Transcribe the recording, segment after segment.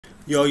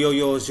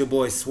Yo, it's your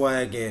boy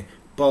Swag, and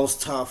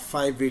Bosstop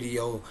fight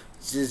video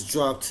just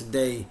dropped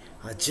today.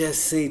 I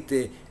just seen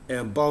it,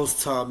 and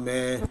Bosstop,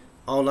 man,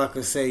 all I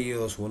can say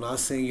is when I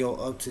seen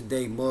your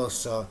up-to-date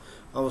mugshot,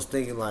 I was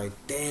thinking like,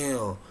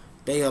 damn,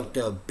 they up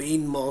there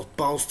beating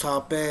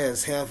Bosstop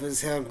ass, half his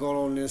hair going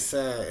on this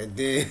side, and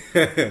then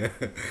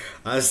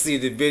I see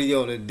the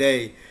video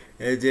today,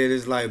 and then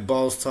it's like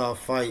Bosstop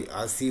fight.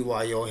 I see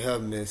why your hair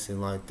missing.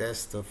 Like,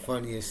 that's the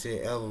funniest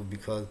shit ever,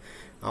 because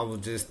I was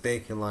just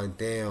thinking like,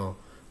 damn,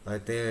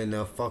 like they're in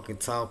that fucking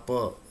top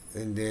up,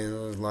 and then it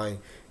was like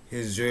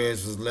his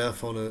dreads was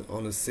left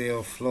on the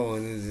cell floor,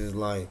 and it's just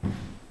like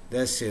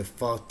that shit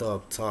fucked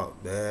up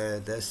top,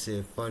 man. That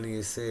shit funny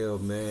as hell,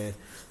 man.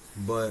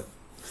 But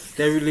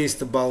they released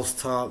the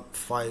Bosstop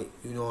fight,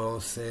 you know what I'm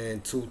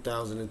saying,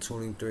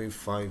 2023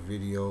 fight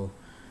video.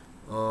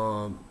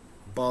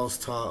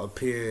 Bosstop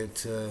appeared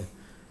to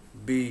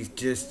be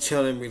just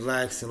chilling,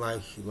 relaxing,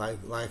 like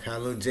how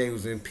Lil J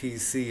was in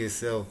PC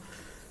itself.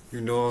 You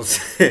know what I'm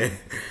saying?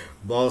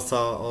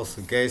 Bosstop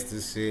also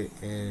gangster shit,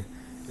 and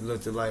it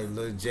looked like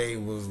Lil J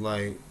was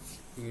like,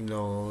 you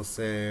know what I'm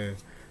saying,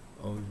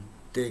 on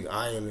Dick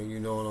Island, you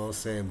know what I'm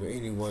saying? But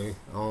anyway,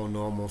 I don't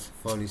know, I'm on some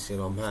funny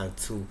shit, I'm high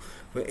too.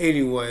 But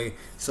anyway,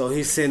 so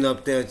he's sitting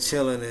up there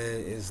chilling,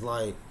 and it's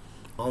like,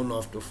 I don't know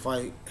if the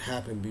fight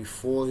happened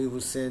before he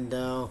was sitting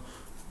down,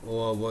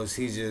 or was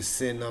he just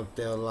sitting up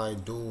there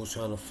like dude was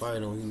trying to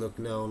fight him? He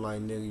looking down like,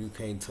 nigga, you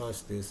can't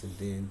touch this. And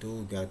then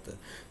dude got the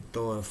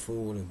throwing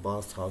food, and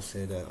Bosstop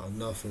said that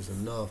enough is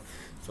enough.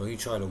 So he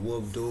tried to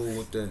whoop dude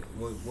with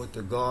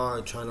the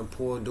guard, trying to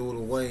pull dude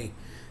away.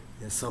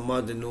 And some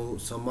other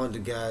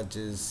guy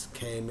just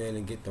came in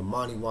and get the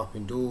money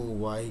whopping dude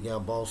while he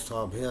got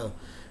Bosstop here.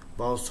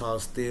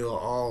 Bosstop still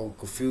all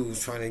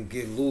confused, trying to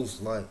get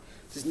loose like,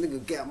 this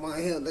nigga got my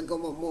hair, let go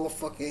my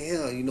motherfucking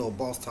hair. You know,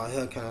 Bosstop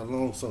hair kind of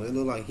long, so it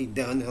looked like he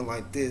down there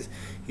like this.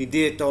 He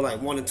did throw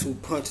like 1 or 2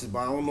 punches, but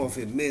I don't know if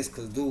it missed,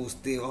 because dude was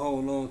still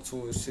holding on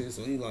to his shit.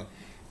 So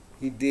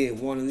he did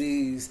one of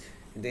these,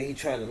 and then he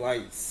tried to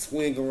like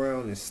swing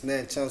around and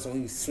snatch out. So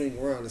he swing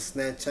around and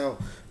snatch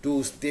out.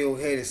 Dude still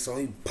headed, so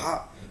he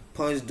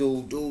punched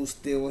dude. Dude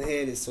still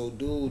headed, so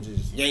dude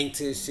just yanked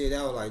his shit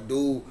out. Like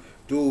dude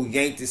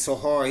yanked it so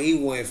hard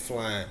he went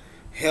flying.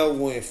 Hell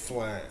went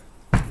flying.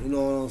 You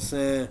know what I'm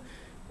saying?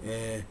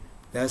 And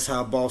that's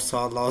how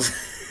Bosstop lost.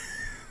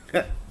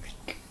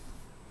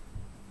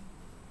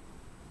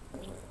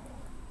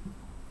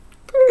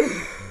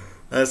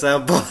 That's how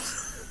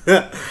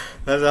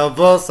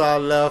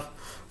Bosstop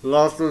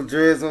lost some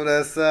dreads on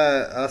that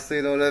side. I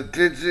seen on that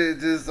picture.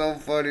 It's just so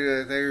funny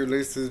that they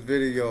released this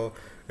video.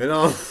 You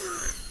know,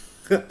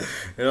 you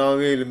know what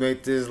I mean, to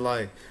make this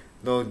like,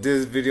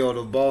 this video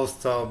the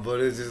Bosstop, but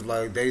it's just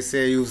like they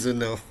said he was in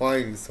there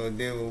fighting. So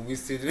then when we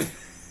see this.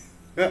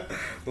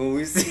 when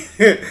we see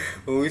the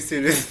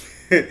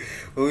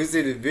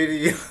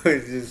video,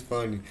 it's just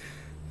funny,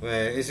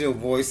 man. It's your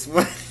boy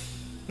Smile.